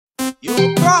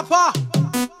You proper.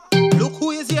 Look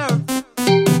who is here.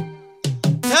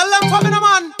 Tell them come in,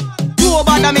 man. You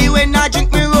bother me when I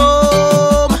drink me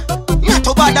rum. Not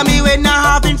to bother me when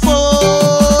I having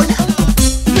fun.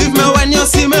 Leave me when you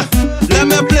see me. Let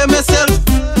me play myself.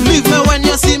 Leave me when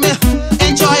you see me.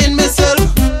 Enjoying myself.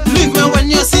 Leave me when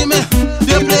you see me.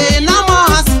 They playing a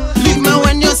mass. Leave me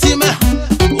when you see me.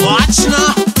 Watch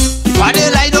now. If I dey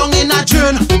lie down in a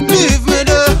train, leave me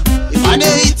there. If I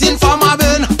dey eating from my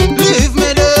bin, leave me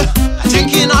there.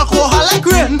 Drinking alcohol like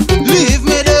rain, leave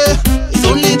me there. It's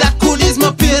only that could ease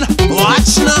my pain.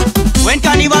 Watch now. When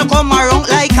carnival come around,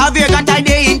 like a vegan tie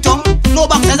day in tongue. No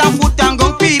boxes and foot and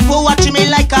gun. People watching me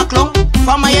like a clown.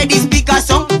 From my head is speaker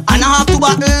song, and I have to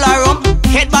battle a rum.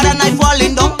 Head bad and I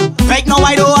falling down. Right now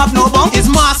I don't have no bum. It's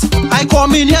mass. I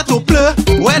come in here to play.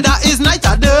 Whether it's night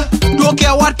or day, don't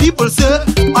care what people say.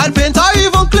 I'll paint or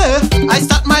even clay. I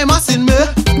start my mass in me.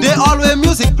 They always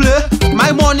music play.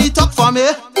 My money talk for me.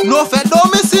 No fed don't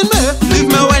missing me. Leave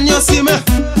me when you see me.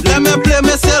 Let me play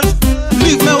myself.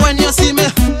 Leave me when you see me.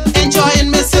 Enjoying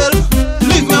myself.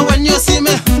 Leave me when you see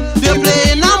me. They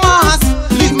playing a mass.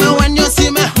 Leave me when you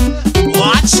see me.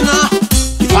 Watch now.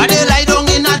 If I dey lie down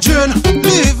in a train,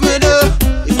 leave me there.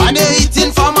 If I dey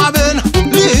eating from my bin,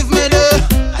 leave me there.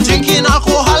 Drinking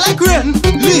alcohol like rain,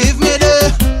 leave me there.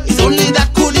 It's only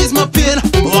that could ease my pain.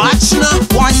 Watch now.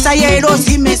 Once I hear those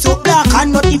see me so black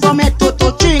and not even me to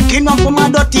drinking one for my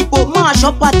dirty po. Mash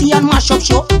up party and mash up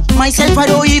show. Myself I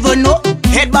don't even know.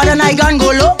 Head bad and I can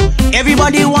go low.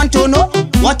 Everybody want to know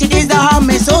what it is that harm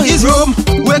me so. His room,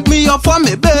 wake me up from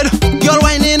my bed. Girl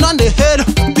whining on the head.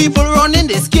 People running,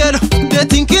 they scared. They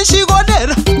thinking she go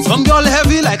dead.